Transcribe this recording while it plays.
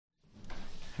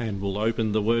and we'll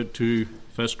open the word to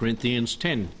 1 Corinthians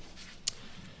 10.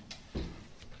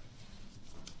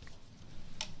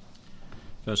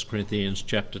 1 Corinthians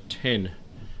chapter 10,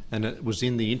 and it was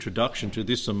in the introduction to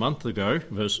this a month ago,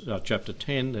 chapter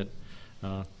 10,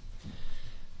 that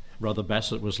Brother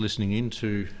Bassett was listening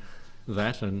into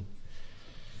that and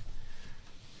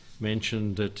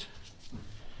mentioned that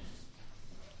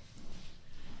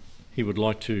he would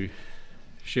like to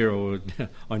share, or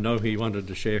I know he wanted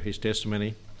to share his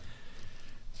testimony.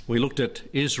 We looked at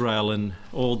Israel and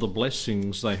all the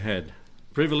blessings they had.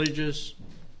 Privileges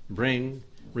bring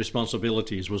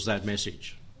responsibilities was that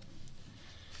message.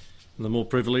 The more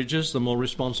privileges, the more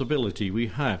responsibility we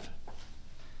have.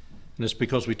 And it's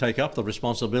because we take up the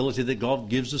responsibility that God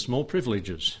gives us more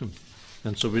privileges.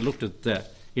 And so we looked at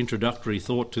that introductory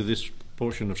thought to this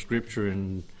portion of Scripture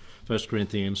in 1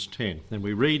 Corinthians 10. And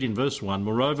we read in verse 1,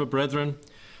 "Moreover, brethren,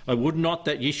 I would not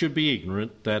that ye should be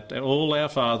ignorant that all our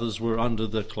fathers were under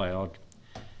the cloud,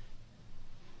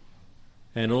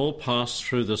 and all passed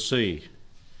through the sea."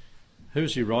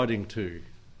 Who's he writing to?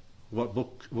 What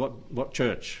book? What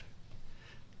church?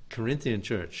 Corinthian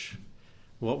church.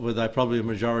 What were they probably a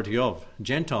majority of?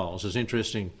 Gentiles. It's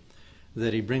interesting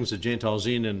that he brings the Gentiles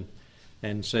in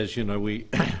and says, you know,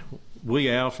 we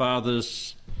our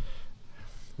fathers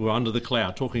were under the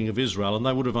cloud, talking of Israel, and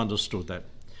they would have understood that.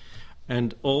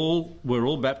 And all were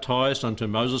all baptized unto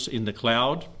Moses in the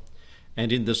cloud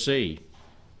and in the sea,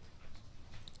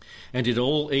 and did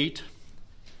all eat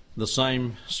the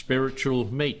same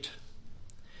spiritual meat,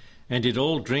 and did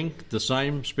all drink the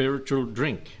same spiritual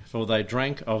drink, for they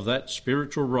drank of that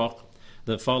spiritual rock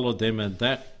that followed them, and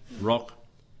that rock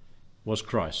was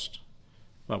Christ.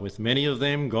 But with many of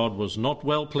them God was not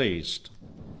well pleased,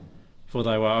 for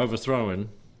they were overthrown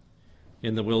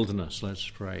in the wilderness. Let's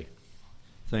pray.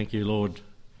 Thank you, Lord,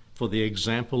 for the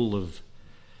example of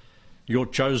your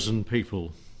chosen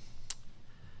people.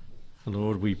 And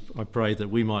Lord, I pray that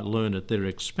we might learn at their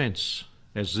expense,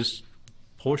 as this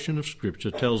portion of Scripture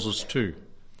tells us to.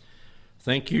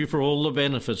 Thank you for all the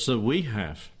benefits that we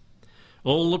have,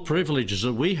 all the privileges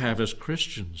that we have as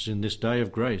Christians in this day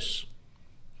of grace,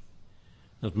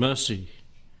 of mercy,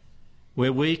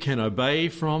 where we can obey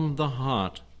from the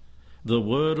heart the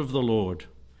word of the Lord,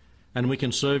 and we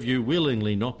can serve you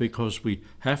willingly, not because we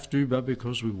have to, but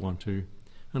because we want to.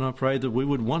 And I pray that we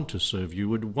would want to serve you,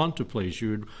 would want to please you,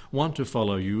 would want to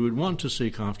follow you, would want to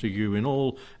seek after you in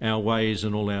all our ways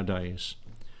and all our days.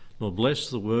 Lord, bless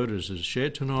the word as is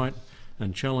shared tonight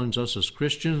and challenge us as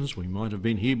Christians. We might have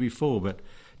been here before, but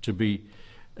to be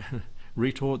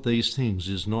retaught these things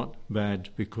is not bad,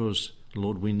 because,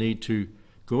 Lord, we need to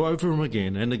go over them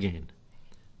again and again.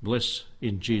 Bless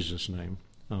in Jesus' name.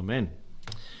 Amen.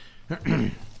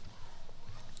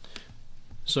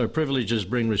 So privileges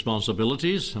bring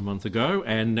responsibilities a month ago,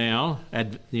 and now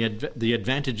the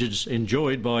advantages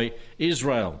enjoyed by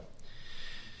Israel.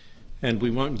 And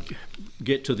we won't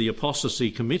get to the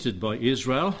apostasy committed by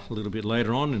Israel a little bit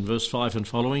later on in verse 5 and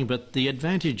following, but the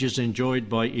advantages enjoyed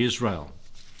by Israel.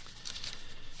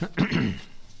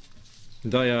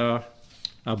 They are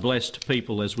a blessed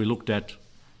people, as we looked at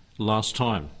last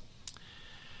time.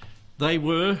 They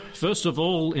were, first of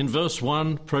all, in verse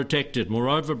 1, protected.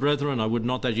 "Moreover, brethren, I would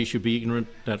not that ye should be ignorant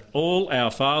that all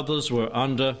our fathers were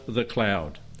under the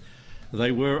cloud."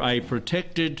 They were a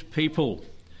protected people,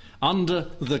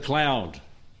 under the cloud.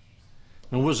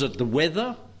 And was it the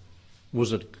weather?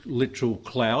 Was it literal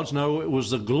clouds? No, it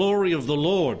was the glory of the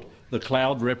Lord, the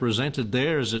cloud represented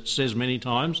there, as it says many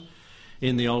times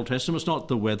in the Old Testament. It's not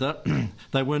the weather.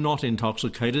 They were not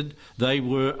intoxicated. They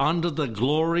were under the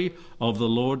glory of the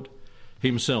Lord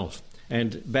himself.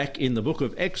 And back in the book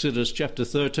of Exodus chapter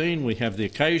 13, we have the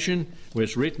occasion where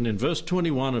it's written in verse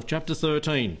 21 of chapter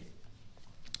 13.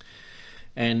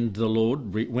 "And the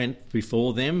Lord went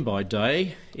before them by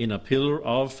day in a pillar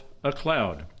of a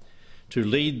cloud to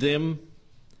lead them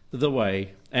the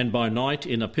way, and by night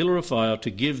in a pillar of fire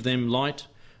to give them light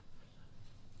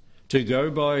to go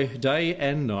by day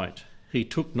and night. He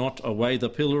took not away the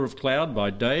pillar of cloud by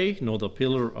day, nor the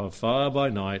pillar of fire by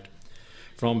night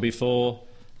from before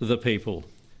the people."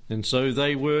 And so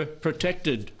they were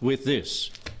protected with this.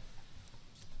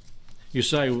 You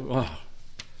say, oh,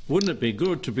 wouldn't it be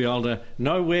good to be able to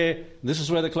know where, this is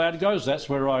where the cloud goes, that's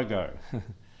where I go.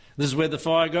 This is where the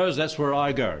fire goes, that's where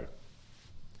I go.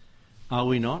 Are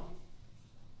we not?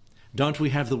 Don't we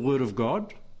have the Word of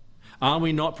God? Are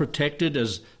we not protected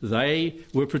as they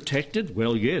were protected?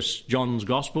 Well, yes, John's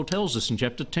Gospel tells us in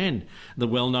chapter 10, the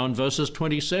well-known verses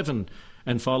 27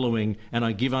 and following, "And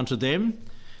I give unto them,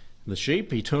 the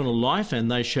sheep, eternal life,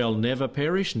 and they shall never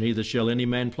perish, neither shall any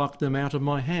man pluck them out of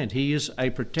my hand." He is a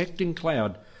protecting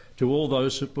cloud to all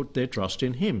those who put their trust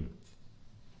in him.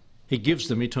 He gives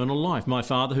them eternal life. My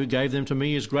Father who gave them to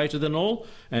me is greater than all,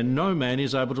 and no man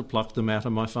is able to pluck them out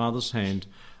of my Father's hand.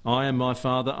 I and my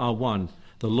Father are one.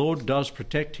 The Lord does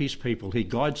protect his people. He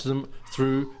guides them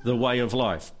through the way of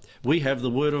life. We have the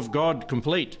Word of God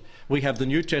complete. We have the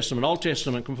New Testament, Old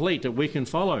Testament complete that we can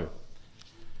follow.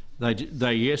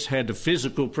 They yes, had a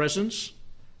physical presence.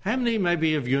 How many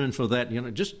maybe have yearned for that?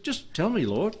 Just tell me,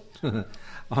 Lord.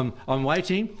 I'm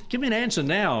waiting. Give me an answer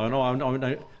now, and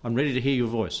I'm ready to hear your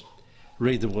voice.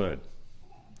 Read the Word.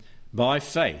 By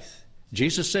faith.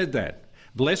 Jesus said that.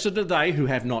 Blessed are they who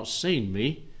have not seen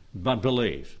me, but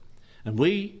believe. And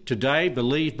we today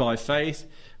believe by faith.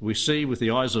 We see with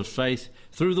the eyes of faith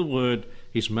through the Word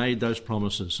he's made those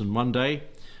promises. And one day,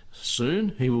 soon,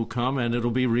 he will come and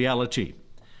it'll be reality.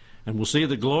 And we'll see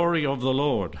the glory of the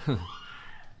Lord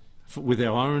with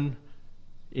our own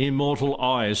immortal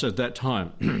eyes at that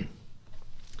time.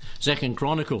 2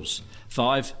 Chronicles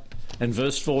 5 and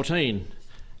verse 14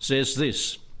 says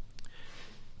this: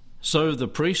 So the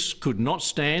priests could not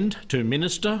stand to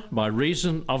minister by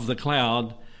reason of the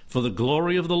cloud, for the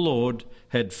glory of the Lord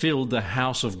had filled the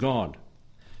house of God.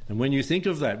 And when you think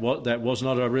of that, that was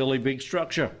not a really big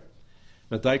structure,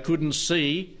 but they couldn't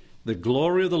see. The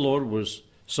glory of the Lord was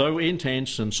so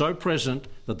intense and so present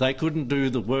that they couldn't do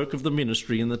the work of the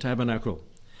ministry in the tabernacle.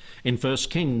 In 1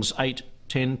 Kings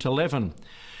 8:10-11,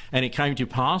 and it came to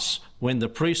pass when the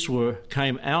priests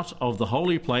came out of the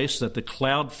holy place that the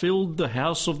cloud filled the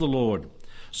house of the Lord,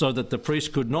 so that the priests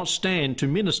could not stand to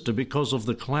minister because of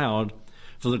the cloud,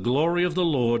 for the glory of the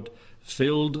Lord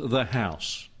filled the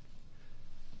house.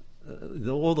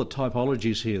 All the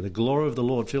typologies here. The glory of the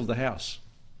Lord filled the house.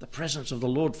 The presence of the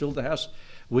Lord filled the house.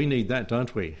 We need that,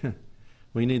 don't we?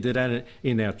 We need that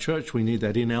in our church. We need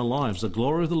that in our lives. The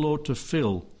glory of the Lord to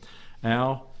fill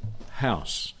our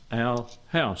house,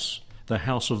 the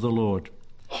house of the Lord.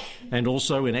 And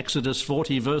also in Exodus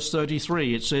 40 verse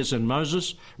 33 it says, And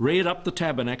Moses reared up the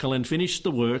tabernacle and finished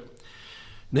the work.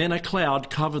 Then a cloud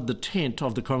covered the tent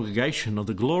of the congregation of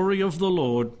the glory of the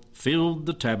Lord filled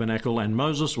the tabernacle, and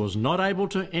Moses was not able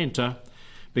to enter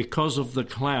because of the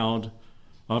cloud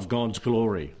of God's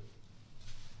glory.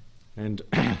 And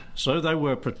so they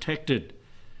were protected.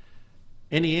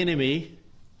 Any enemy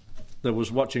that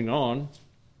was watching on,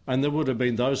 and there would have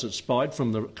been those that spied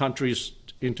from the countries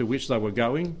into which they were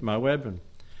going, Moab and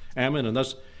Ammon, and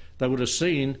those, they would have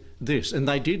seen this, and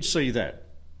they did see that.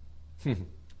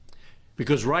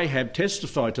 Because Rahab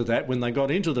testified to that when they got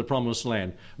into the promised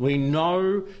land. We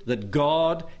know that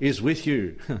God is with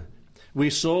you.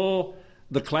 We saw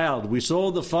the cloud, we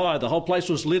saw the fire, the whole place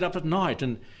was lit up at night,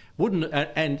 and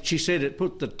she said it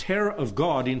put the terror of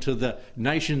God into the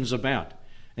nations about.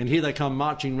 And here they come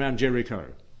marching around Jericho,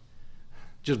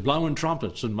 just blowing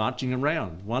trumpets and marching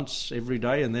around once every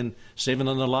day, and then 7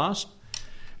 on the last.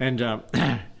 And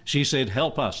she said,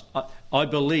 help us. I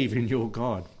believe in your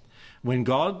God.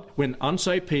 When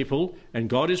unsaved people, and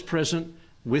God is present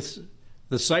with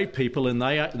the saved people, and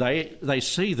they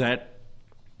see that,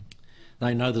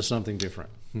 they know there's something different.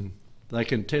 They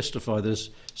can testify there's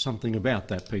something about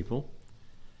that people.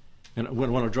 And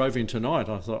when I drove in tonight,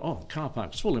 I thought, oh, car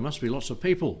park's full, there must be lots of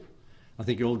people. I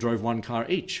think you all drove one car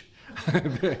each.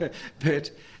 But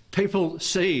people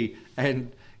see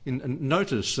and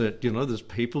notice that, there's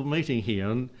people meeting here.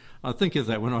 And I think of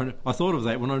that I thought of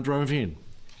that when I drove in.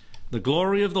 The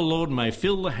glory of the Lord may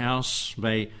fill the house,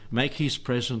 may make his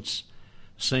presence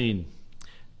seen.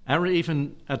 Or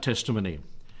even a testimony.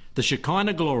 The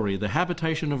Shekinah glory, the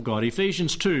habitation of God.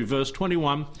 Ephesians 2 verse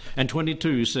 21 and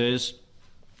 22 says,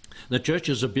 The church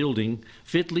is a building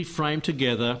fitly framed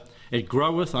together. It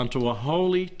groweth unto a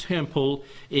holy temple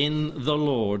in the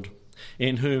Lord,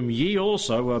 in whom ye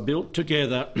also are built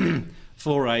together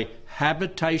for a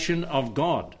habitation of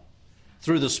God.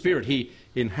 Through the Spirit, he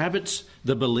inhabits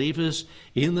the believers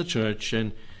in the church,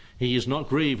 and he is not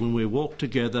grieved when we walk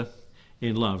together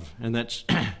in love. And that's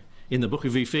in the book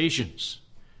of Ephesians.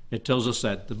 It tells us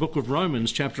that. The book of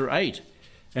Romans, chapter 8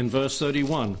 and verse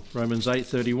 31. Romans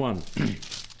 8:31.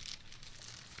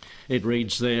 It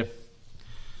reads there,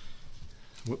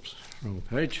 whoops, wrong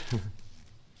page.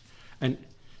 And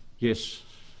yes,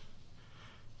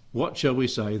 what shall we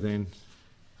say then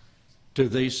to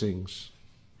these things?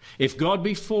 If God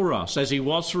be for us, as he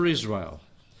was for Israel,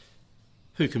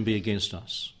 who can be against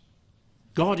us?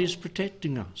 God is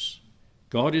protecting us.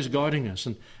 God is guiding us.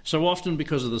 And so often,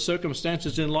 because of the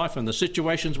circumstances in life and the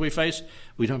situations we face,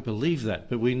 we don't believe that.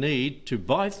 But we need to,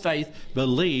 by faith,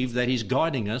 believe that he's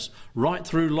guiding us right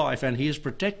through life and he is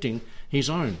protecting his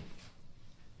own.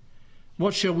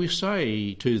 What shall we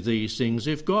say to these things?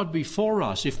 If God be for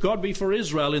us, if God be for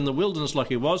Israel in the wilderness like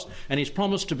he was, and he's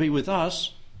promised to be with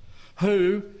us,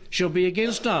 who shall be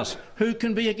against us? Who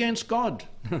can be against God?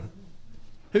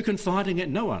 Who can fight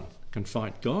against? No one can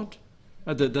fight God.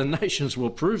 The nations will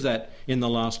prove that in the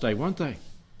last day, won't they?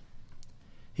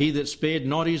 He that spared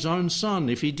not his own son,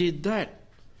 if he did that,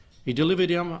 he delivered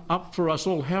him up for us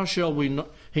all. How shall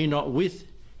he not with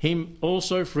him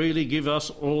also freely give us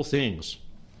all things?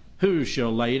 Who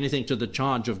shall lay anything to the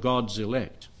charge of God's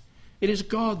elect? It is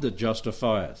God that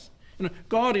justifieth.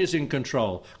 God is in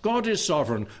control. God is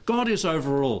sovereign. God is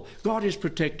over all. God is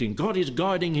protecting. God is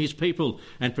guiding his people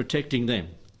and protecting them.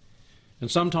 And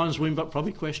sometimes we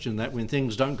probably question that when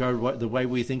things don't go the way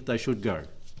we think they should go.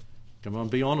 Come on,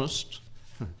 be honest.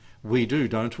 We do,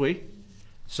 don't we?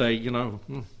 Say,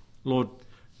 Lord,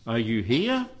 are you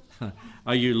here?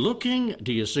 Are you looking?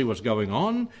 Do you see what's going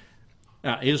on?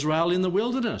 Israel in the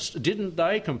wilderness, didn't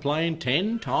they complain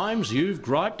 10 times? You've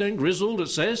griped and grizzled, it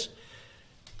says.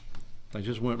 They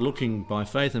just weren't looking by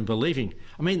faith and believing.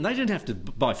 I mean, they didn't have to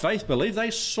by faith believe,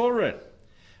 they saw it.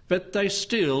 But they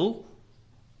still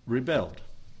rebelled.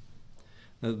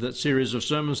 That series of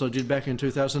sermons I did back in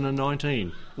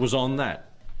 2019 was on that.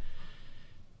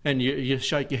 And you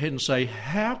shake your head and say,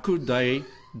 how could they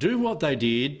do what they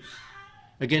did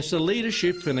against the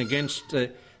leadership and against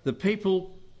the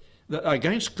people,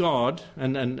 against God,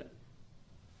 and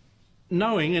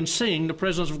knowing and seeing the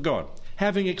presence of God,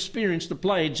 having experienced the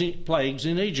plagues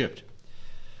in Egypt?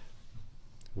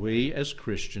 We as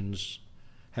Christians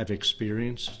have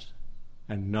experienced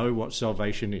and know what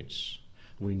salvation is.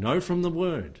 We know from the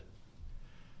Word.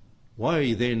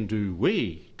 Why then do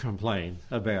we complain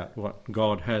about what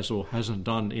God has or hasn't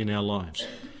done in our lives?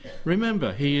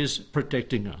 Remember, he is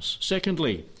protecting us.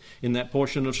 Secondly, in that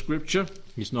portion of Scripture,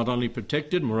 he's not only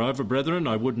protected, moreover, brethren,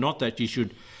 I would not that ye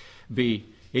should be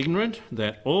ignorant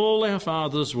that all our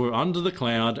fathers were under the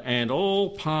cloud and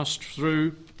all passed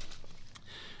through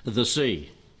the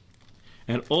sea.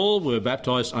 And all were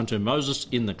baptized unto Moses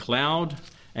in the cloud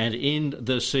and in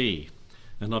the sea.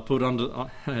 And I put under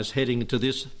as heading to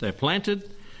this, they're planted,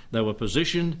 they were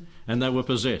positioned, and they were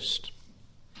possessed.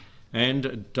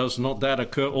 And does not that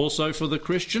occur also for the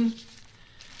Christian?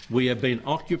 We have been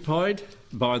occupied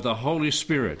by the Holy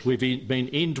Spirit. We've been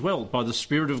indwelt by the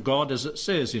Spirit of God, as it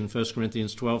says in 1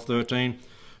 Corinthians 12:13.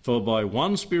 For by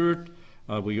one Spirit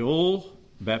are we all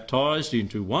baptized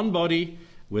into one body,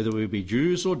 whether we be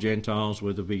Jews or Gentiles,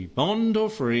 whether we be bond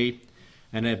or free,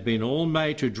 and have been all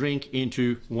made to drink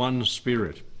into one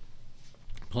Spirit.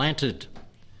 Planted,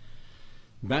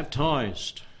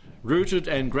 baptized, rooted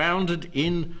and grounded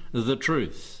in the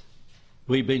truth.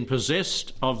 We've been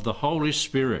possessed of the Holy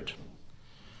Spirit.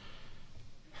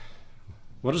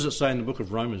 What does it say in the book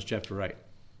of Romans chapter 8?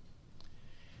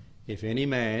 If any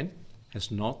man has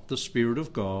not the Spirit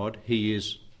of God, he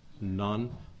is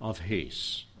none of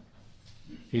his.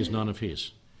 He is none of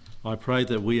his. I pray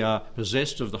that we are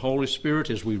possessed of the Holy Spirit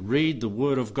as we read the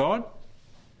Word of God.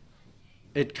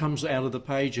 It comes out of the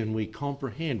page and we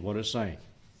comprehend what it's saying.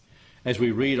 As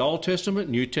we read Old Testament,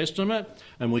 New Testament,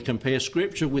 and we compare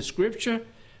Scripture with Scripture,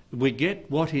 we get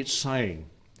what it's saying.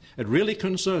 It really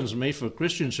concerns me for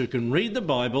Christians who can read the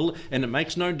Bible and it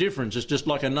makes no difference. It's just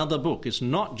like another book. It's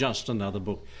not just another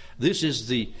book. This is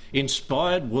the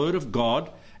inspired Word of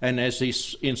God, and as he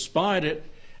inspired it,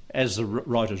 as the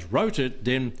writers wrote it,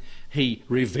 then he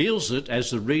reveals it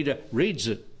as the reader reads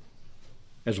it,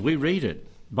 as we read it,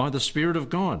 by the Spirit of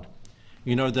God.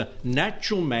 The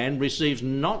natural man receives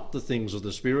not the things of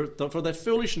the Spirit, for their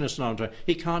foolishness unto him.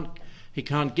 He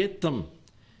can't get them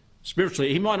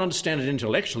spiritually. He might understand it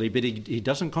intellectually, but he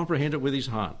doesn't comprehend it with his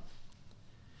heart.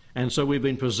 And so we've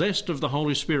been possessed of the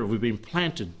Holy Spirit. We've been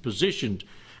planted, positioned,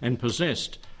 and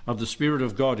possessed of the Spirit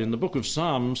of God. In the book of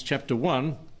Psalms, chapter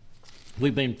 1,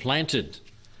 we've been planted.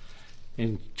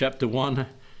 In chapter 1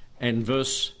 and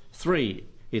verse 3,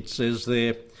 it says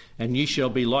there, and ye shall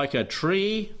be like a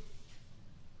tree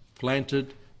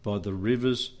planted by the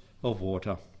rivers of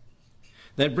water,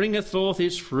 that bringeth forth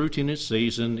its fruit in its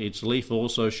season, its leaf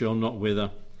also shall not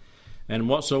wither, and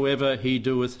whatsoever he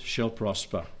doeth shall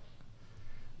prosper.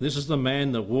 This is the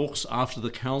man that walks after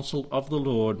the counsel of the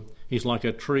Lord. He's like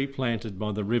a tree planted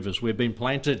by the rivers. We've been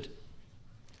planted.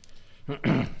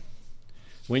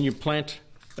 When you plant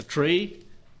a tree,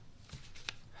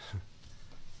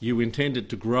 you intend it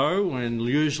to grow and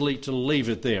usually to leave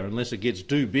it there unless it gets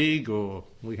too big, or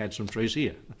we had some trees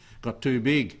here, got too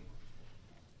big.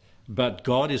 But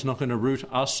God is not going to root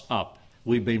us up.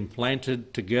 We've been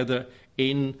planted together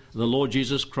in the Lord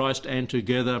Jesus Christ and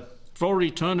together for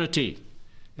eternity.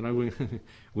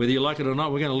 Whether you like it or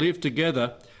not, we're going to live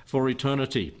together for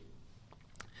eternity.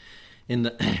 In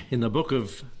the book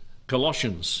of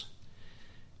Colossians,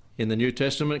 in the New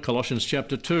Testament, Colossians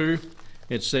chapter 2,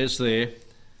 it says there,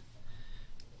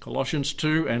 Colossians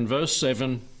 2 and verse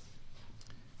 7,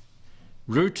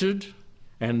 rooted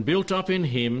and built up in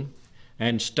him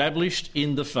and established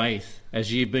in the faith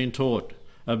as ye have been taught,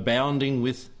 abounding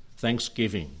with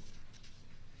thanksgiving.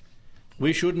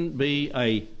 We shouldn't be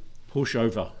a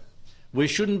pushover. We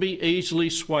shouldn't be easily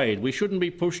swayed. We shouldn't be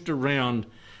pushed around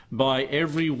by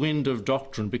every wind of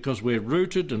doctrine, because we're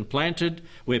rooted and planted,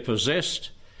 we're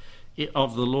possessed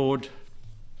of the Lord,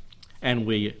 and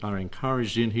we are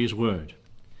encouraged in his word.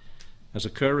 As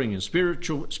occurring in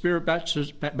spirit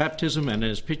baptism and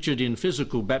as pictured in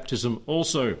physical baptism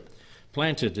also.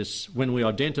 Planted is when we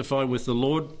identify with the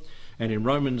Lord, and in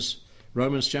Romans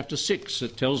chapter 6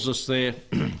 it tells us there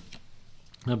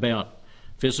about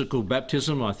physical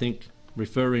baptism, I think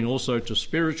referring also to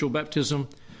spiritual baptism.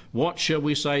 What shall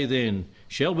we say then?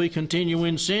 Shall we continue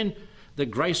in sin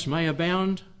that grace may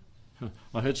abound?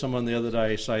 I heard someone the other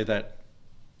day say that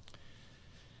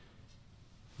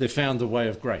they found the way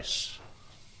of grace.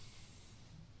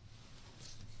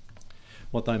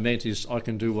 What they meant is, I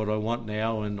can do what I want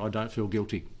now and I don't feel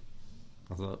guilty.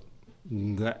 I thought,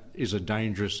 that is a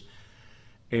dangerous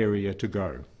area to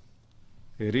go.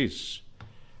 It is.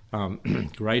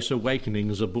 Grace Awakening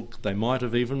is a book they might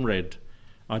have even read.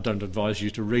 I don't advise you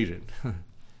to read it.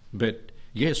 But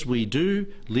yes, we do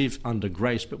live under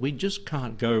grace, but we just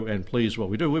can't go and please what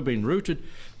we do. We've been rooted,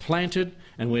 planted,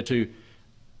 and we're to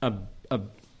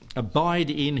abide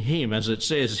in him, as it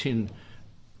says in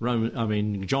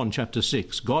John chapter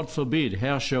 6. God forbid,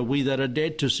 how shall we that are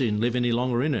dead to sin live any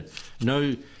longer in it?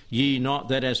 Know ye not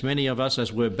that as many of us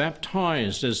as were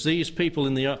baptized, as these people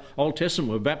in the Old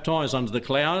Testament were baptized under the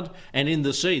cloud and in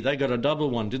the sea? They got a double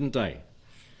one, didn't they?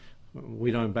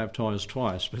 We don't baptise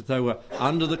twice, but they were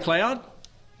under the cloud.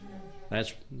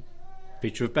 That's a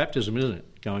picture of baptism, isn't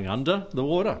it? Going under the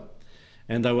water.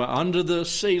 And they were under the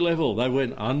sea level. They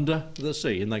went under the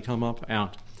sea and they come up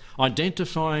out,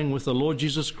 identifying with the Lord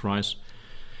Jesus Christ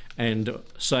and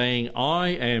saying, I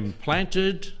am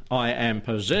planted, I am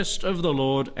possessed of the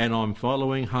Lord, and I'm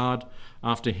following hard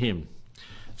after him.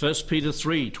 1 Peter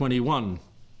 3:21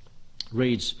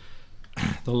 reads,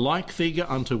 the like figure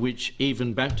unto which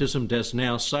even baptism does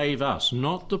now save us,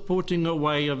 not the putting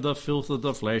away of the filth of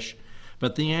the flesh,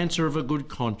 but the answer of a good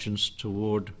conscience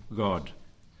toward God.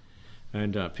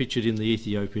 And pictured in the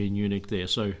Ethiopian eunuch there.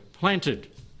 So planted,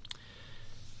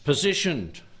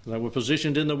 positioned. They were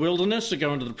positioned in the wilderness to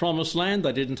go into the promised land.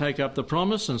 They didn't take up the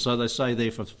promise, and so they stay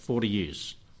there for 40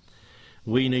 years.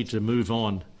 We need to move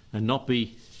on and not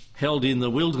be held in the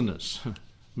wilderness.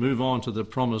 Move on to the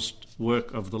promised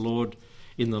work of the Lord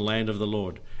in the land of the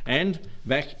Lord. And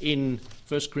back in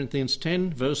 1 Corinthians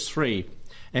 10, verse 3,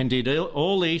 and did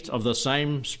all eat of the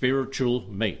same spiritual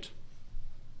meat.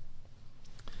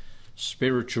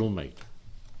 Spiritual meat.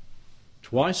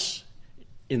 Twice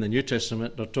in the New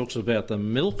Testament it talks about the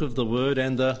milk of the word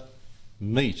and the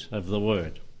meat of the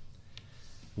word.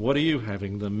 What are you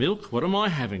having? The milk? What am I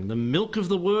having? The milk of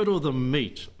the word or the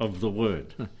meat of the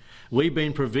word? We've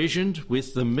been provisioned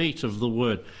with the meat of the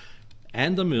word.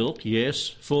 And the milk, yes,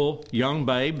 for young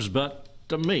babes, but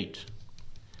the meat.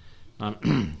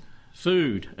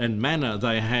 Food and manna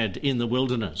they had in the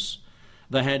wilderness.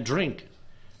 They had drink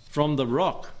from the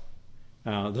rock.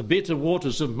 The bitter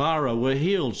waters of Mara were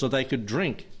healed so they could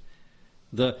drink.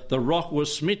 The rock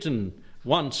was smitten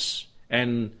once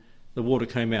and the water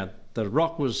came out. The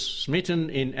rock was smitten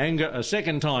in anger a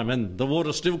second time and the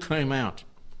water still came out.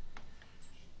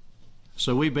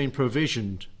 So we've been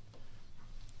provisioned,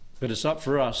 but it's up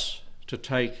for us to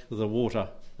take the water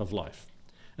of life.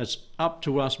 It's up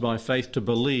to us by faith to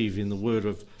believe in the word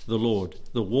of the Lord,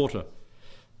 the water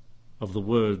of the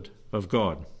word of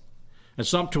God.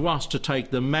 It's up to us to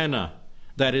take the manna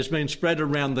that has been spread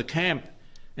around the camp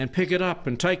and pick it up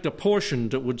and take the portion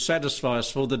that would satisfy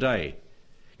us for the day.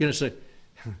 So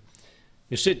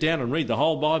you sit down and read the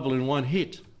whole Bible in one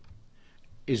hit.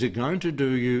 Is it going to do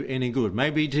you any good?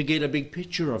 Maybe to get a big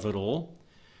picture of it all,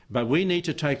 but we need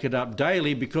to take it up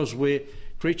daily because we're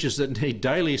creatures that need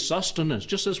daily sustenance.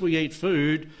 Just as we eat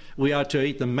food, we are to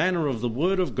eat the manna of the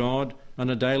Word of God on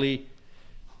a daily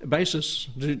basis.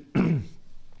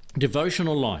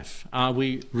 Devotional life. Are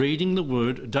we reading the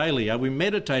Word daily? Are we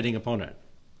meditating upon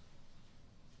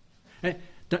it?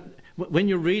 When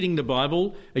you're reading the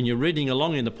Bible and you're reading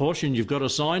along in the portion you've got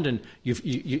assigned and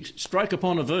you strike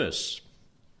upon a verse,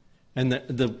 and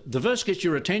the verse gets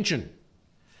your attention,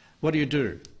 what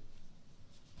do?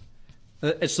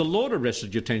 It's the Lord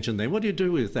arrested your attention then. What do you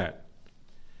do with that?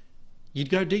 You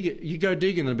go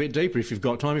digging a bit deeper if you've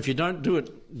got time. If you don't, do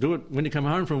it when you come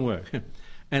home from work.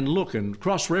 And look and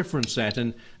cross-reference that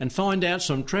and find out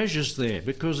some treasures there,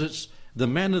 because it's the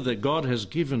manna that God has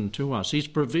given to us. He's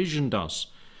provisioned us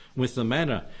with the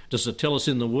manna. Does it tell us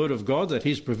in the Word of God that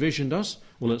He's provisioned us?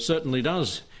 Well, it certainly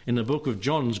does. In the book of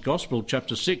John's Gospel,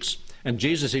 chapter 6, and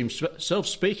Jesus himself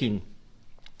speaking,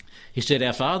 he said,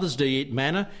 "Our fathers did eat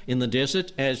manna in the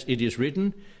desert, as it is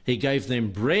written, He gave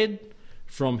them bread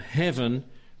from heaven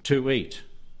to eat."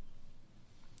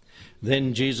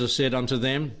 Then Jesus said unto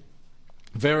them,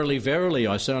 "Verily, verily,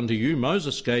 I say unto you,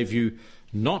 Moses gave you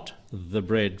not the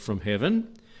bread from heaven,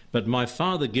 but my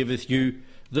Father giveth you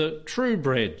the true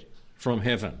bread from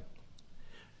heaven."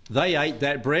 They ate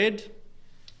that bread,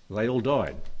 they all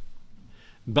died.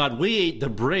 But we eat the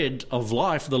bread of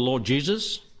life, the Lord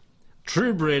Jesus,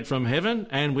 true bread from heaven,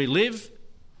 and we live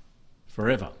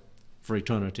forever, for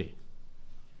eternity.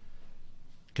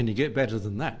 Can you get better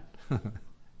than that?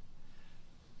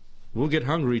 We'll get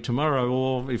hungry tomorrow,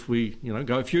 or if we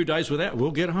go a few days without,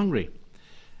 we'll get hungry.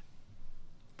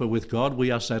 But with God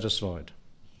we are satisfied.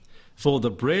 For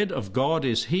the bread of God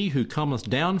is He who cometh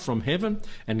down from heaven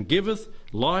and giveth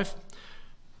life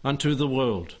unto the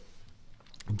world.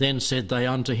 Then said they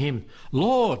unto him,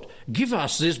 Lord, give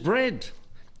us this bread.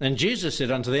 And Jesus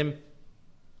said unto them,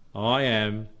 I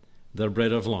am the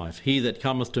bread of life. He that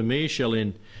cometh to me shall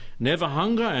never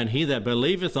hunger, and he that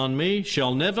believeth on me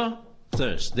shall never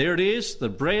thirst. There it is, the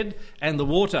bread and the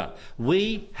water.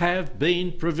 We have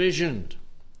been provisioned.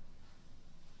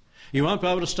 You won't be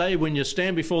able to stay when you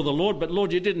stand before the Lord, but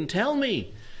Lord, you didn't tell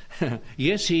me.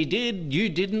 Yes, He did. You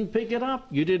didn't pick it up.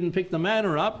 You didn't pick the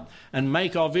manna up and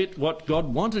make of it what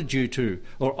God wanted you to,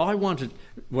 or I wanted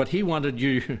what He wanted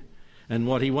you and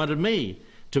what He wanted me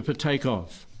to partake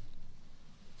of.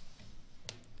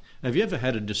 Have you ever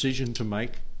had a decision to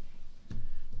make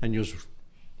and you're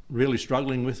really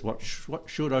struggling with what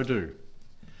should I do?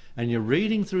 And you're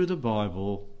reading through the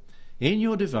Bible in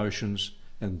your devotions,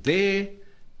 and there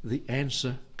the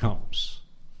answer comes.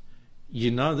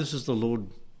 You know this is the Lord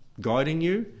guiding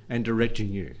you and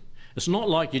directing you. It's not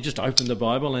like you just open the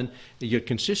Bible and you're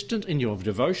consistent in your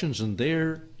devotions and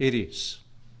there it is.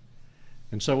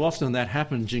 And so often that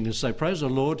happens. You can say, praise the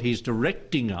Lord, He's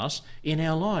directing us in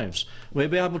our lives. We'll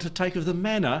be able to take of the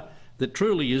manna that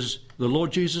truly is the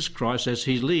Lord Jesus Christ as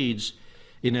He leads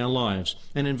in our lives.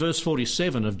 And in verse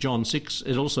 47 of John 6,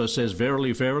 it also says,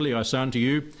 Verily, verily, I say unto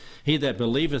you, he that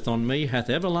believeth on me hath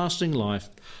everlasting life.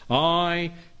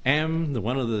 I am,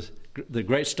 one of the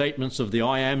great statements of the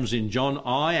I ams in John,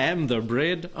 I am the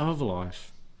bread of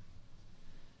life.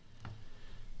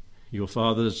 Your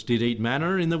fathers did eat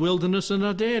manna in the wilderness and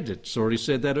are dead. It's already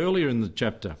said that earlier in the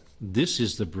chapter. This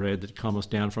is the bread that cometh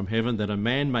down from heaven, that a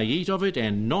man may eat of it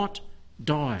and not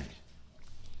die.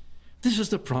 This is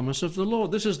the promise of the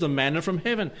Lord. This is the manna from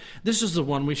heaven. This is the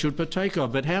one we should partake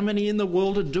of. But how many in the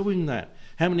world are doing that?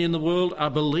 How many in the world are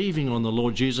believing on the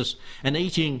Lord Jesus and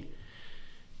eating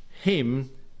Him,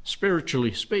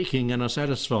 spiritually speaking, and are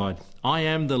satisfied? I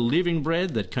am the living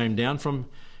bread that came down from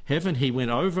heaven. He went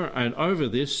over and over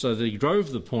this so that he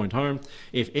drove the point home.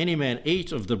 If any man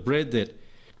eat of the bread, that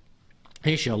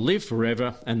he shall live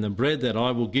forever, and the bread that I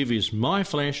will give is my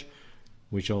flesh,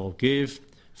 which I will give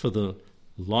for the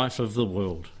life of the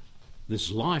world.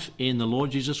 This life in the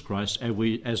Lord Jesus Christ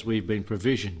as we've been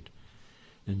provisioned.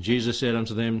 And Jesus said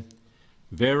unto them,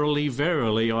 Verily,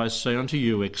 verily, I say unto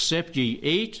you, except ye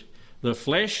eat the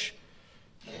flesh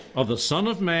of the Son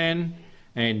of Man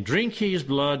and drink His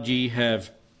blood, ye have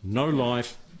no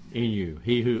life in you.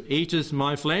 He who eateth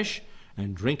my flesh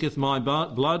and drinketh my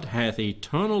blood hath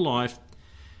eternal life,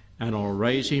 and I'll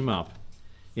raise him up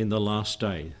in the last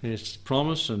day. It's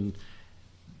promise. And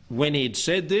when he'd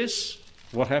said this,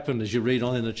 what happened as you read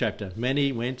on in the chapter?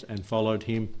 Many went and followed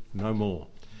him no more.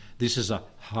 This is a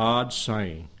hard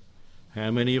saying.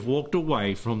 How many have walked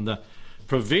away from the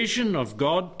provision of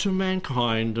God to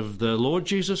mankind, of the Lord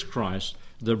Jesus Christ,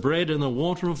 the bread and the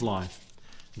water of life,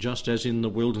 just as in the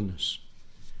wilderness?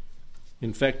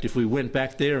 In fact, if we went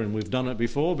back there, and we've done it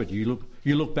before, but you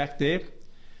look back there,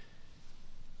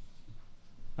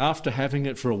 after having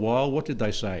it for a while, what did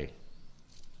they say?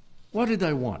 What did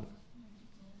they want?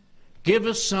 Give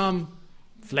us some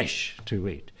flesh to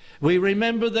eat. We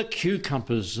remember the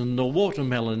cucumbers and the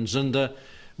watermelons and the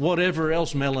whatever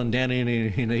else melon down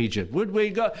in Egypt. Could we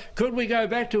go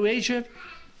back to Egypt?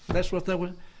 That's what they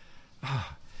were.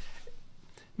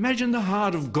 Imagine the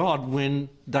heart of God when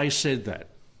they said that.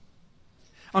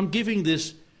 I'm giving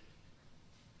this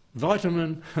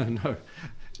vitamin, no,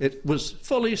 It was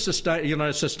fully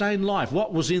sustained life.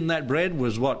 What was in that bread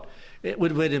was what it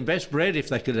would have been in best bread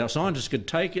if our scientists could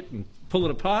take it and pull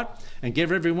it apart and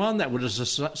give everyone. That would have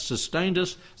sustained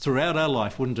us throughout our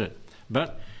life, wouldn't it?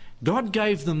 But God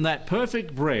gave them that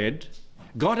perfect bread.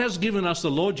 God has given us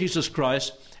the Lord Jesus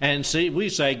Christ, and we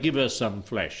say, give us some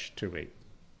flesh to eat.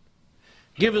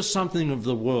 Give us something of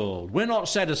the world. We're not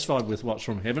satisfied with what's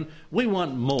from heaven. We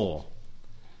want more.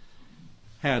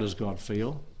 How does God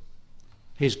feel?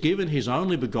 He's given his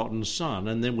only begotten Son,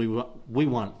 and then we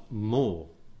want more.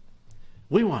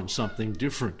 We want something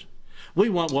different. We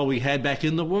want what we had back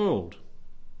in the world.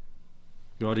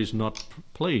 God is not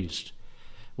pleased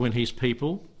when his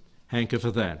people hanker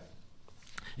for that.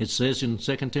 It says in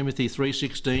 2 Timothy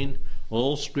 3:16,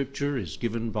 all Scripture is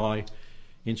given by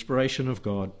inspiration of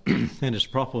God and is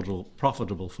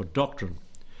profitable for doctrine,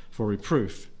 for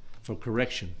reproof, for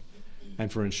correction,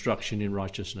 and for instruction in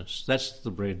righteousness. That's the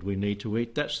bread we need to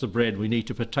eat. That's the bread we need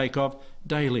to partake of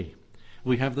daily.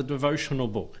 We have the devotional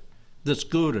book. That's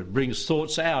good. It brings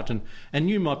thoughts out, and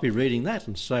you might be reading that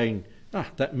and saying,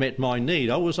 that met my need.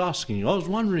 I was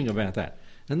wondering about that.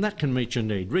 And that can meet your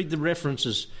need. Read the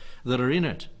references that are in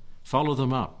it. Follow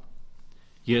them up.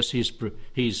 Yes, he's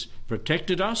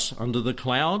protected us under the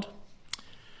cloud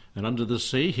and under the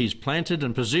sea. He's planted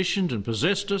and positioned and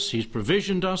possessed us. He's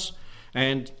provisioned us.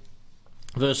 And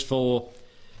verse 4,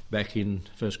 back in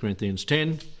 1 Corinthians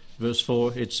 10, verse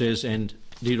 4, it says, and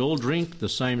did all drink the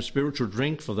same spiritual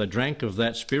drink, for they drank of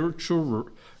that spiritual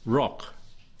rock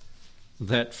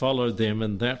that followed them,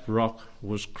 and that rock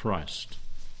was Christ.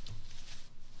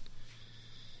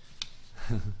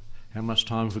 How much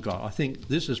time have we got? I think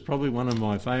this is probably one of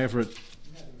my favourite...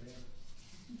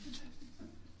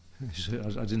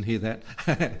 I didn't hear that.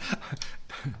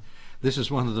 This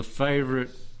is one of the favourite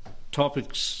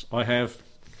topics I have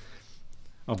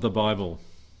of the Bible.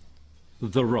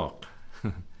 The rock.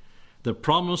 The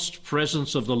promised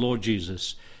presence of the Lord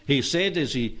Jesus. He said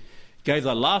as he gave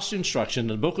the last instruction in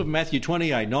the book of Matthew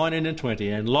 28, 19 and 20,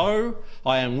 and lo,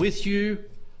 I am with you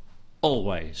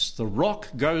always. The rock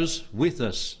goes with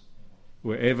us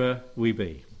wherever we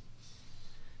be.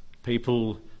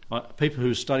 People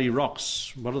who study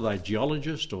rocks, what are they,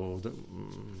 geologists?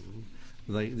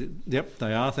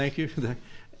 They are, thank you.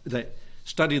 They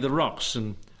study the rocks,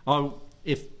 and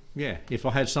if I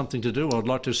had something to do, I'd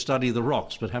like to study the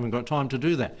rocks, but haven't got time to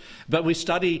do that. But we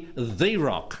study the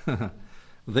rock,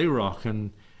 the rock,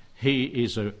 and he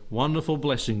is a wonderful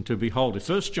blessing to behold.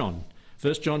 1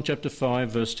 John chapter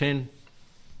 5, verse 10,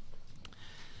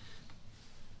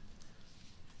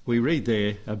 we read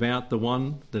there about the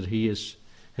one that he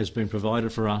has been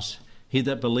provided for us. He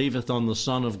that believeth on the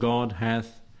Son of God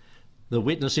hath the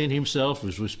witness in himself,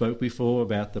 as we spoke before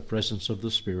about the presence of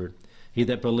the Spirit. He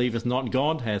that believeth not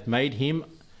God hath made him,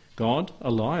 God,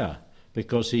 a liar,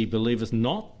 because he believeth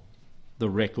not the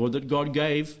record that God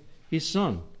gave his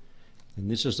Son.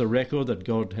 And this is the record that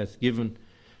God hath given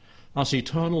us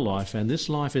eternal life, and this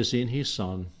life is in his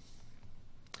Son.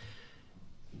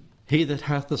 He that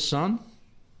hath the Son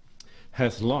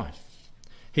hath life.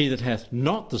 He that hath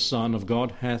not the Son of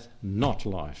God hath not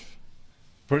life.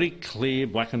 Pretty clear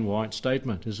black and white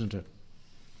statement, isn't it?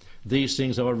 These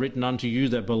things are written unto you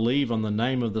that believe on the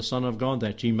name of the Son of God,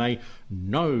 that ye may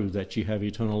know that ye have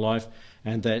eternal life,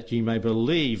 and that ye may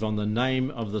believe on the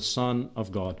name of the Son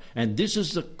of God. And this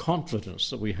is the confidence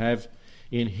that we have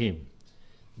in him,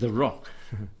 the rock,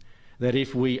 that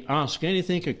if we ask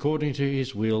anything according to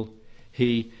his will,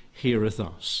 he heareth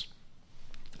us.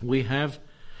 We have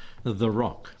the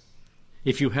rock.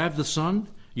 If you have the Son,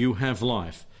 you have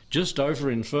life. Just over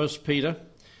in 1 Peter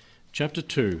chapter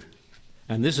 2,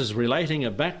 and this is relating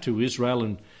it back to Israel,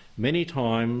 and many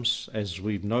times, as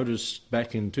we've noticed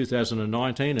back in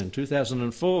 2019 and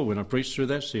 2004 when I preached through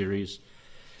that series,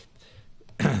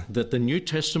 that the New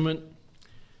Testament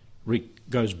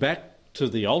goes back to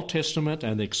the Old Testament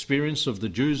and the experience of the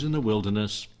Jews in the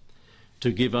wilderness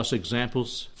to give us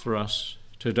examples for us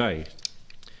today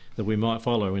that we might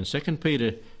follow. In 1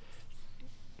 Peter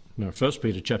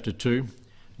chapter 2,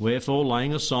 wherefore,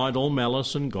 laying aside all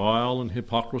malice and guile and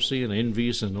hypocrisy and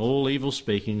envies and all evil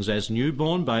speakings, as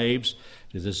newborn babes,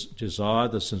 desire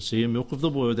the sincere milk of the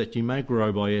word, that ye may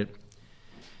grow by it,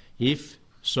 if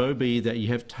so be that ye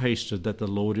have tasted that the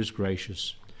Lord is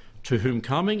gracious, to whom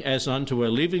coming as unto a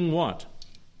living what?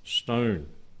 Stone.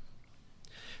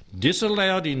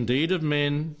 Disallowed indeed of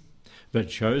men, but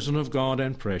chosen of God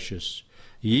and precious,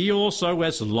 ye also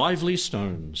as lively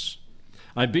stones,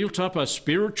 are built up a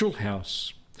spiritual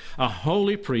house, a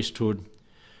holy priesthood,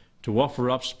 to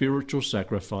offer up spiritual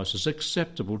sacrifices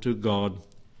acceptable to God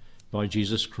by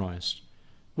Jesus Christ.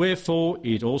 Wherefore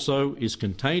it also is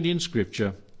contained in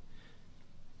Scripture,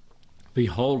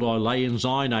 Behold, I lay in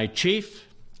Zion a chief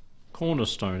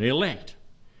cornerstone, elect,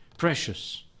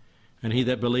 precious, and he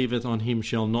that believeth on him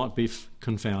shall not be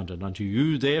confounded. Unto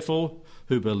you, therefore,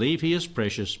 who believe he is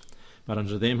precious, but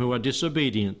unto them who are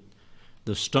disobedient,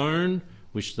 the stone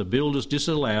which the builders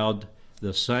disallowed,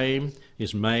 the same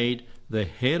is made the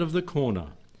head of the corner,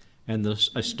 and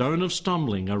a stone of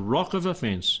stumbling, a rock of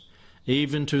offence,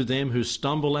 even to them who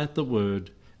stumble at the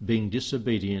word, being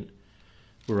disobedient,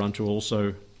 whereunto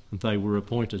also they were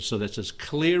appointed. So that's as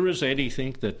clear as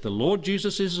anything that the Lord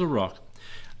Jesus is a rock,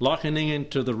 likening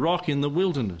it to the rock in the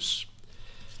wilderness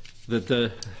that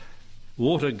the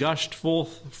water gushed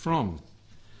forth from.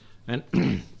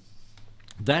 And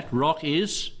that rock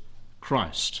is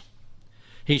Christ.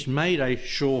 He's made a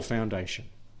sure foundation.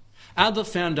 Other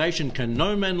foundation can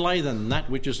no man lay than that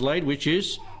which is laid, which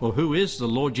is, or who is, the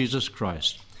Lord Jesus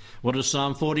Christ. What does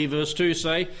Psalm 40 verse 2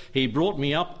 say? He brought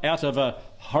me up out of a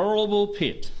horrible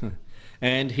pit,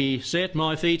 and he set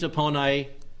my feet upon a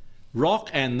rock,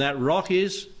 and that rock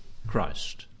is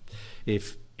Christ.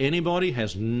 If anybody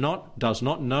does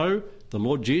not know the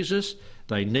Lord Jesus,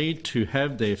 they need to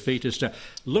have their feet established.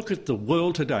 Look at the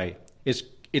world today.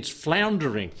 It's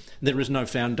floundering. There is no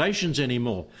foundations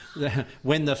anymore.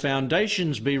 When the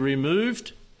foundations be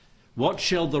removed, what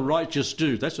shall the righteous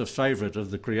do? That's a favourite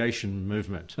of the creation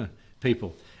movement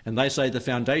people. And they say the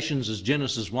foundations is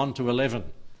Genesis 1 to 11,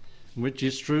 which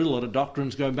is true. A lot of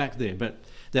doctrines go back there. But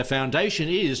the foundation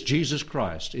is Jesus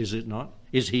Christ, is it not?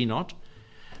 Is he not?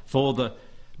 For the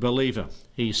believer,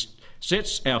 he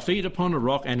sets our feet upon a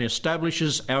rock and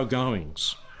establishes our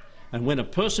goings. And when a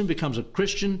person becomes a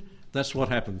Christian, that's what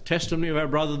happened. Testimony of our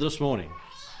brother this morning.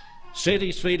 Set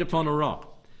his feet upon a rock.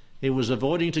 He was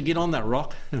avoiding to get on that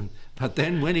rock, but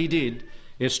then when he did,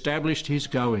 established his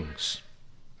goings.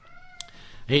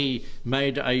 He's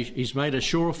made a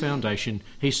sure foundation.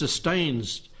 He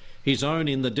sustains his own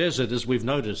in the desert, as we've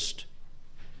noticed.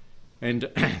 And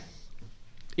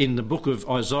in the book of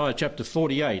Isaiah chapter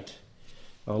 48,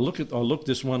 I'll look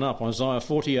this one up, Isaiah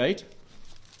 48,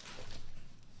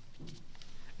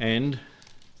 and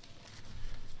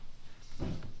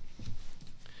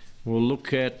we'll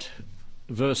look at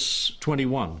verse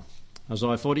 21.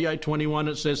 Isaiah 48:21,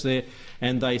 it says there,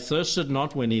 And they thirsted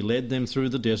not when he led them through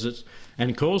the deserts,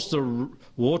 and caused the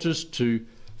waters to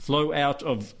flow out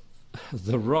of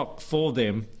the rock for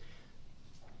them.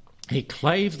 He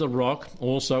clave the rock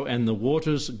also, and the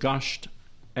waters gushed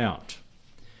out.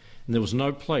 And there was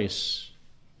no place,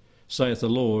 saith the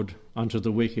Lord, unto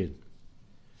the wicked.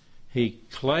 He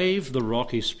clave the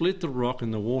rock, he split the rock,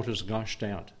 and the waters gushed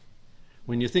out.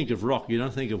 When you think of rock, you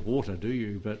don't think of water, do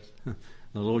you? But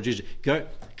the Lord Jesus, go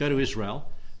to Israel,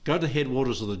 go to the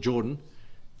headwaters of the Jordan.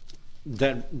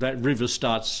 That river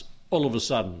starts all of a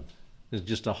sudden. There's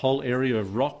just a whole area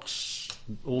of rocks,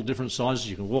 all different sizes.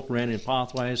 You can walk around in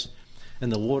pathways,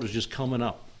 and the water's just coming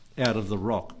up out of the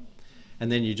rock.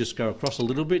 And then you just go across a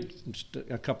little bit, just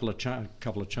a couple of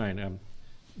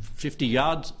 50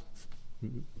 yards,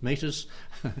 meters.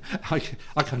 I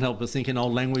can't help but think in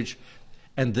old language.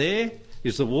 And there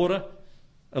is the water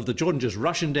of the Jordan just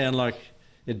rushing down like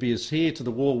it'd be as here to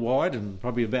the wall wide and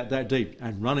probably about that deep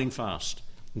and running fast.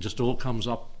 And just all comes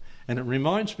up. And it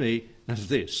reminds me of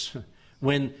this.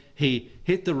 When he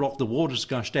hit the rock, the waters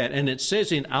gushed out. And it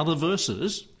says in other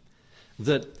verses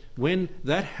that when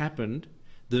that happened,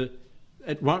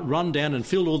 it run down and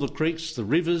filled all the creeks, the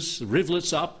rivers, the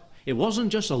rivulets up. It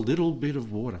wasn't just a little bit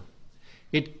of water.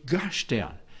 It gushed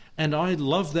out. And I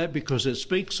love that because it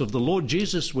speaks of the Lord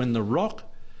Jesus when the rock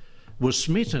was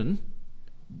smitten.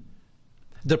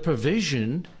 The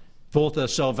provision for the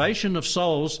salvation of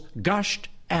souls gushed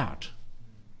out.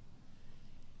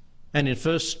 And in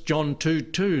 1 John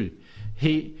 2:2,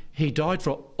 he died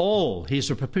for all.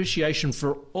 He's a propitiation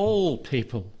for all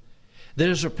people.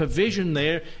 There's a provision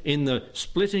there in the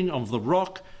splitting of the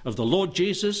rock of the Lord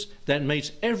Jesus that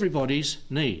meets everybody's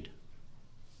need,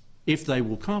 if they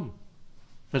will come.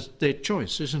 But it's their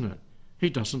choice, isn't it? He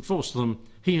doesn't force them.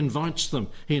 He invites them.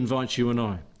 He invites you and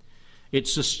I. It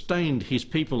sustained his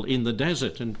people in the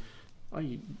desert. And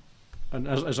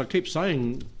as I keep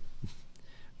saying,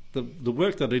 the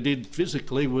work that he did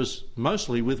physically was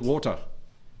mostly with water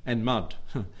and mud.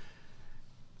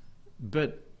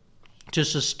 But to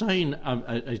sustain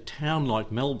a town like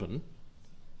Melbourne,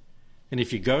 and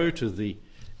if you go to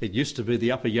it used to be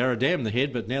the Upper Yarra Dam, the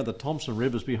head, but now the Thompson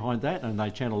River's behind that, and they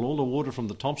channel all the water from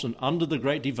the Thompson under the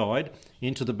Great Divide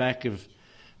into the back of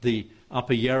the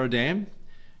Upper Yarra Dam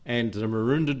and the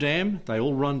Maroondah Dam. They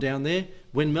all run down there.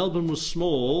 When Melbourne was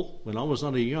small, when I was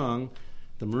only young,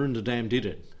 The Maroondah Dam did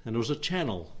it. And there was a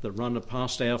channel that ran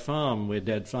past our farm where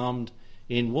Dad farmed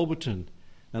in Warburton.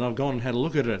 And I've gone and had a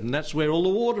look at it, and that's where all the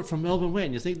water from Melbourne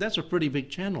went. You think that's a pretty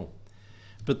big channel.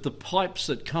 But the pipes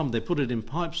that come, they put it in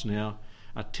pipes now,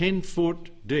 are 10 foot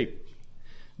deep.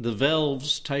 The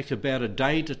valves take about a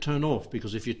day to turn off,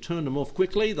 because if you turn them off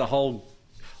quickly, all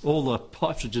the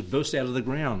pipes would just burst out of the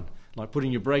ground, like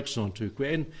putting your brakes on too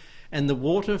quick. And the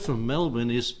water from Melbourne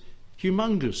is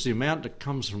humongous. The amount that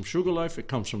comes from Sugarloaf, it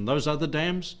comes from those other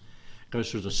dams, goes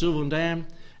through the Sylvan Dam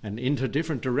and into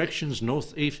different directions,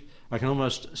 north, east. I can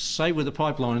almost say where the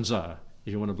pipelines are,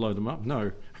 if you want to blow them up.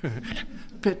 No.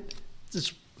 But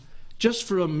it's just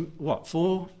for,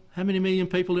 how many million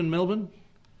people in Melbourne?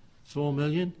 4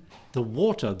 million. The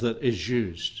water that is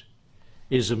used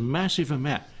is a massive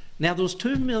amount. Now, there was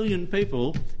 2 million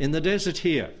people in the desert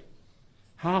here,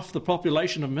 half the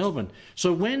population of Melbourne.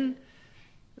 So when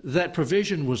that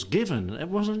provision was given, it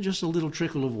wasn't just a little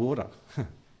trickle of water.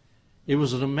 It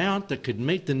was an amount that could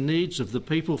meet the needs of the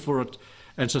people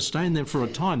and sustain them for a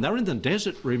time. They were in the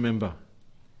desert, remember.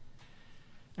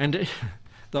 And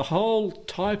the whole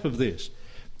type of this,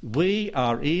 we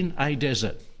are in a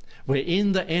desert. We're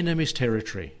in the enemy's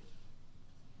territory.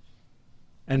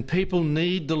 And people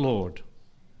need the Lord.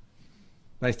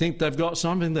 They think they've got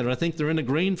something there. I think they're in a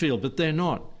green field, but they're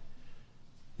not.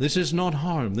 This is not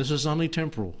home. This is only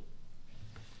temporal.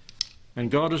 And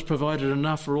God has provided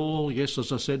enough for all, yes,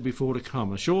 as I said before, to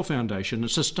come. A sure foundation. It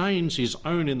sustains his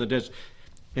own in the desert.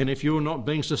 And if you're not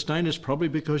being sustained, it's probably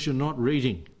because you're not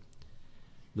reading.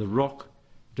 The rock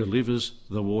delivers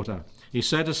the water. He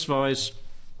satisfies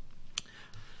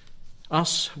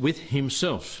us with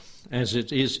himself, as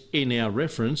it is in our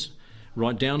reference,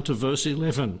 right down to verse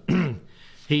 11.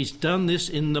 He's done this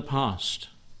in the past.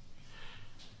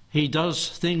 He does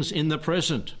things in the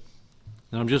present.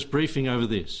 And I'm just briefing over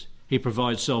this. He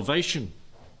provides salvation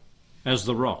as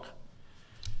the rock.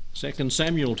 2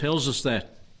 Samuel tells us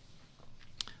that.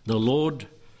 The Lord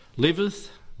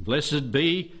liveth, blessed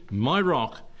be my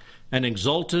rock, and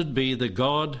exalted be the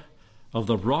God of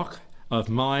the rock of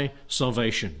my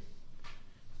salvation.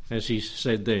 As he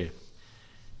said there,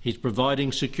 he's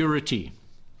providing security,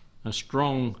 a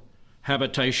strong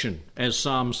habitation, as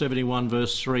Psalm 71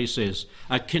 verse 3 says,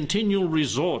 a continual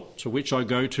resort to which I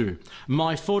go to,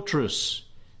 my fortress,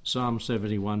 Psalm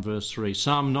 71 verse 3,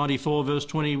 Psalm 94 verse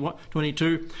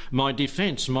 22, my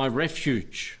defence, my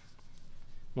refuge.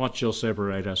 What shall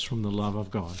separate us from the love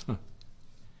of God?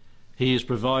 He is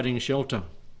providing shelter.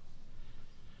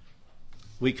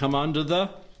 We come under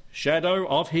the shadow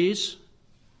of his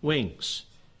wings.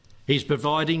 He's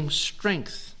providing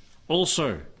strength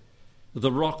also.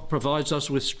 The rock provides us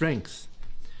with strength.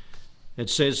 It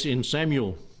says in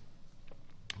Samuel,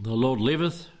 the Lord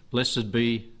liveth, blessed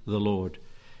be the Lord.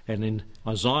 And in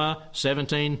Isaiah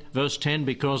 17 verse 10,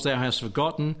 because thou hast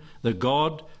forgotten the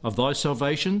God of thy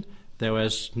salvation, thou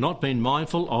hast not been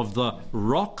mindful of the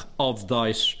rock of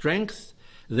thy strength,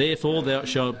 therefore thou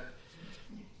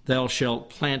shalt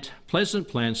plant pleasant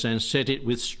plants and set it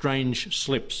with strange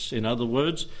slips. In other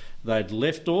words, they'd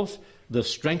left off the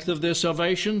strength of their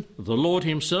salvation, the Lord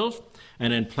himself,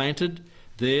 and then planted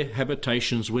their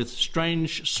habitations with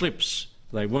strange slips.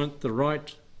 They weren't the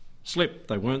right slip.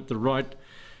 They weren't the right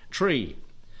tree.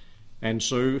 And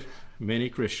so many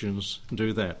Christians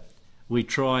do that. We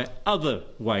try other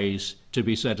ways to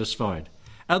be satisfied,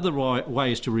 other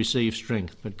ways to receive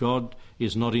strength, but God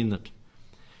is not in it.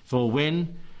 For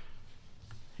when,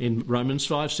 in Romans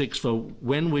 5:6, for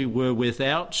when we were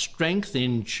without strength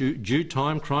in due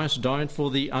time, Christ died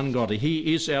for the ungodly.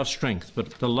 He is our strength. But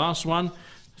the last one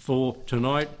for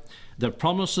tonight, the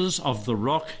promises of the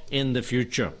rock in the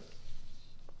future.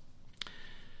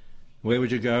 Where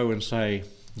would you go and say,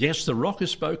 yes, the rock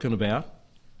is spoken about.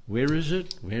 Where is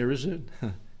it? Where is it?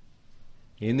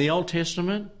 In the Old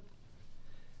Testament,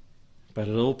 but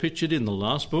it's all pictured in the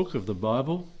last book of the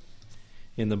Bible,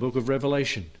 in the book of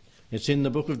Revelation. It's in the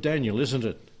book of Daniel, isn't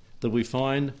it, that we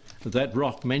find that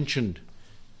rock mentioned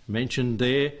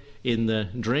there in the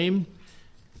dream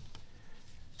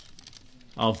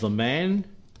of the man,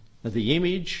 the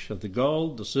image of the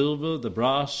gold, the silver, the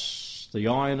brass, the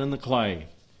iron and the clay.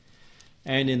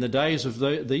 And in the days of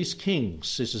these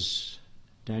kings, this is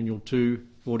Daniel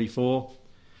 2:44,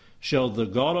 shall the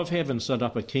God of heaven set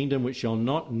up a kingdom which shall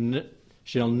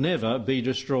never be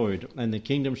destroyed, and the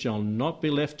kingdom shall not be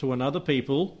left to another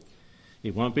people.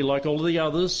 It won't be like all the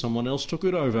others, someone else took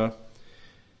it over,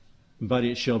 but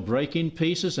it shall break in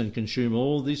pieces and consume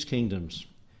all these kingdoms,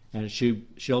 and it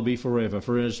shall be forever.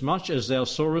 For as much as thou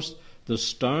sawest the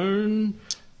stone,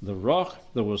 the rock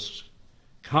that was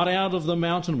cut out of the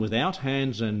mountain without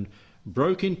hands and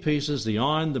broke in pieces the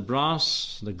iron, the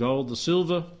brass, the gold, the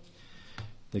silver.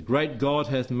 The great God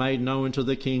hath made known to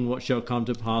the king what shall come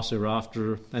to pass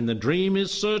hereafter, and the dream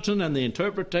is certain, and the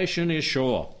interpretation is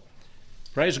sure.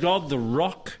 Praise God, the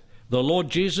rock, the Lord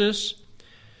Jesus,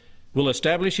 will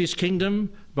establish his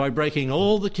kingdom by breaking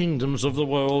all the kingdoms of the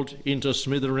world into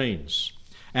smithereens.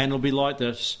 And it'll be like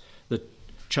this, the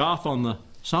chaff on the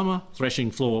summer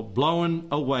threshing floor, blown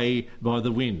away by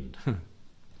the wind.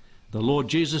 The Lord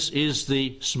Jesus is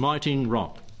the smiting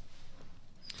rock.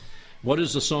 What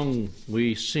is the song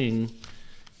we sing?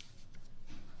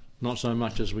 Not so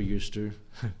much as we used to,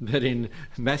 but in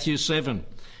Matthew 7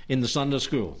 in the Sunday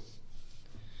school.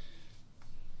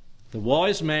 The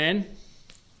wise man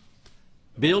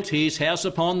built his house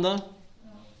upon the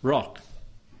rock,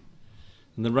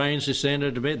 and the rains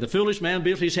descended to bed. The foolish man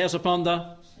built his house upon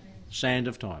the sand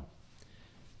of time.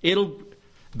 It'll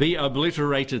be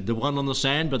obliterated, the one on the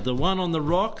sand, but the one on the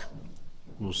rock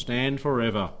will stand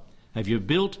forever. Have you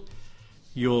built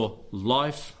your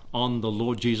life on the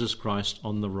Lord Jesus Christ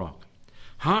on the rock?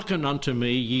 Hearken unto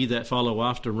me, ye that follow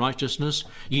after righteousness,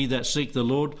 ye that seek the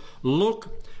Lord. Look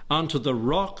unto the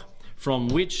rock from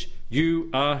which you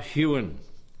are hewn,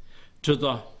 to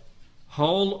the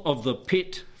hole of the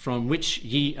pit from which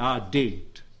ye are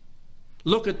digged.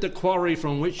 Look at the quarry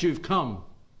from which you've come.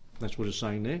 That's what it's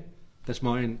saying there. That's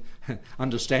my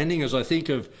understanding as I think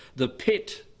of the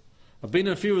pit. I've been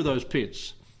in a few of those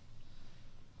pits.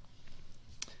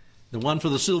 The one for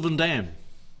the Sylvan Dam,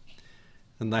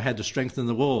 and they had to strengthen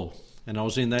the wall, and I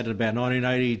was in that at about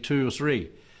 1982 or 3,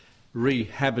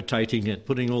 rehabilitating it,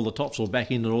 putting all the topsoil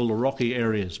back into all the rocky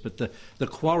areas. But the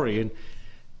quarry,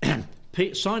 and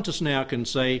scientists now can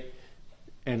say,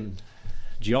 and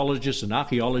geologists and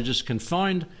archaeologists can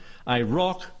find a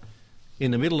rock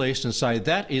in the Middle East and say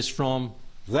that is from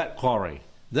that quarry,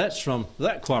 that's from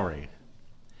that quarry.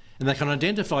 And they can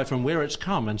identify from where it's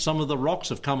come, and some of the rocks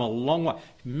have come a long way,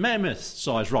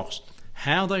 mammoth-sized rocks.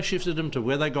 How they shifted them to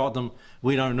where they got them,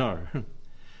 we don't know.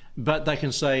 But they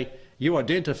can say, you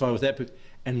identify with that,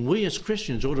 and we as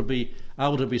Christians ought to be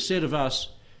able to be said of us,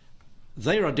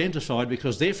 they're identified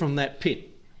because they're from that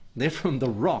pit, they're from the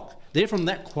rock, they're from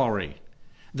that quarry,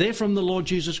 they're from the Lord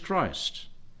Jesus Christ.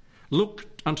 Look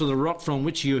unto the rock from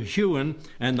which you are hewn,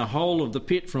 and the hole of the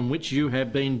pit from which you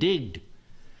have been digged.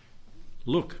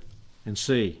 Look and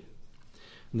see.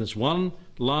 And there's one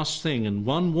last thing and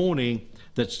one warning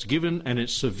that's given, and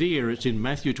it's severe. It's in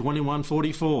Matthew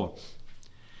 21:44.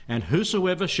 And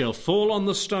whosoever shall fall on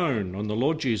the stone, on the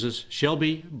Lord Jesus, shall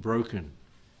be broken.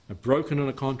 A broken and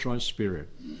a contrite spirit.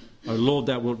 O Lord,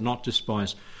 thou wilt not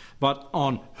despise. But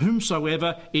on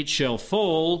whomsoever it shall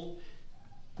fall,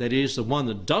 that is, the one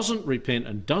that doesn't repent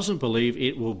and doesn't believe,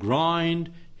 it will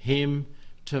grind him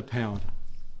to powder.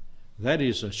 That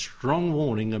is a strong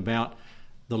warning about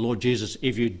the Lord Jesus.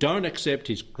 If you don't accept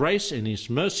his grace and his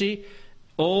mercy,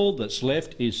 all that's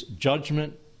left is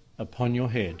judgment upon your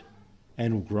head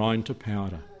and will grind to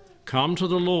powder. Come to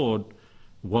the Lord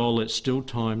while it's still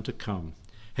time to come.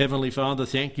 Heavenly Father,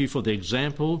 thank you for the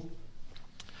example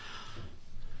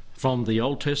from the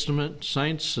Old Testament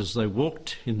saints as they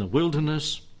walked in the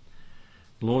wilderness.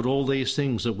 Lord, all these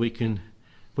things that we can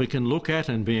look at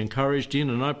and be encouraged in.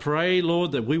 And I pray,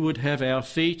 Lord, that we would have our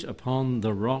feet upon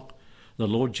the rock, the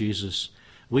Lord Jesus.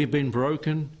 We've been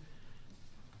broken,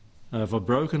 of a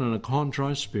broken and a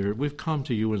contrite spirit. We've come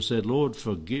to you and said, Lord,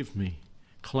 forgive me,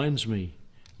 cleanse me,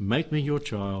 make me your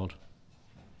child.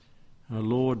 Oh,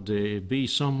 Lord, there be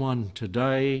someone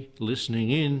today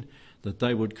listening in that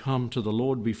they would come to the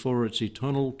Lord before it's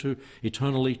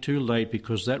eternally too late,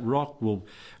 because that rock will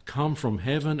come from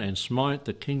heaven and smite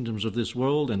the kingdoms of this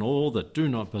world and all that do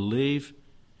not believe,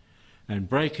 and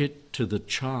break it to the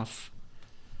chaff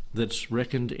that's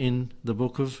reckoned in the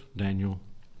book of Daniel,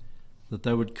 that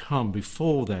they would come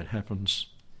before that happens,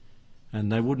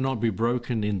 and they would not be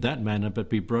broken in that manner, but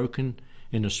be broken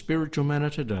in a spiritual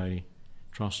manner today,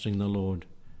 trusting the Lord.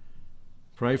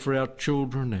 Pray for our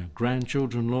children, our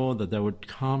grandchildren, Lord, that they would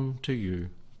come to you.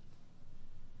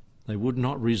 They would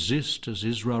not resist as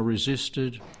Israel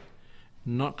resisted,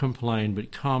 not complain,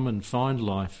 but come and find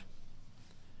life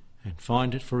and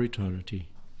find it for eternity.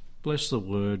 Bless the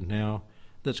word now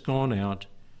that's gone out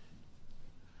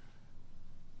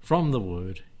from the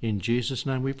word. In Jesus'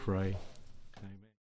 name we pray.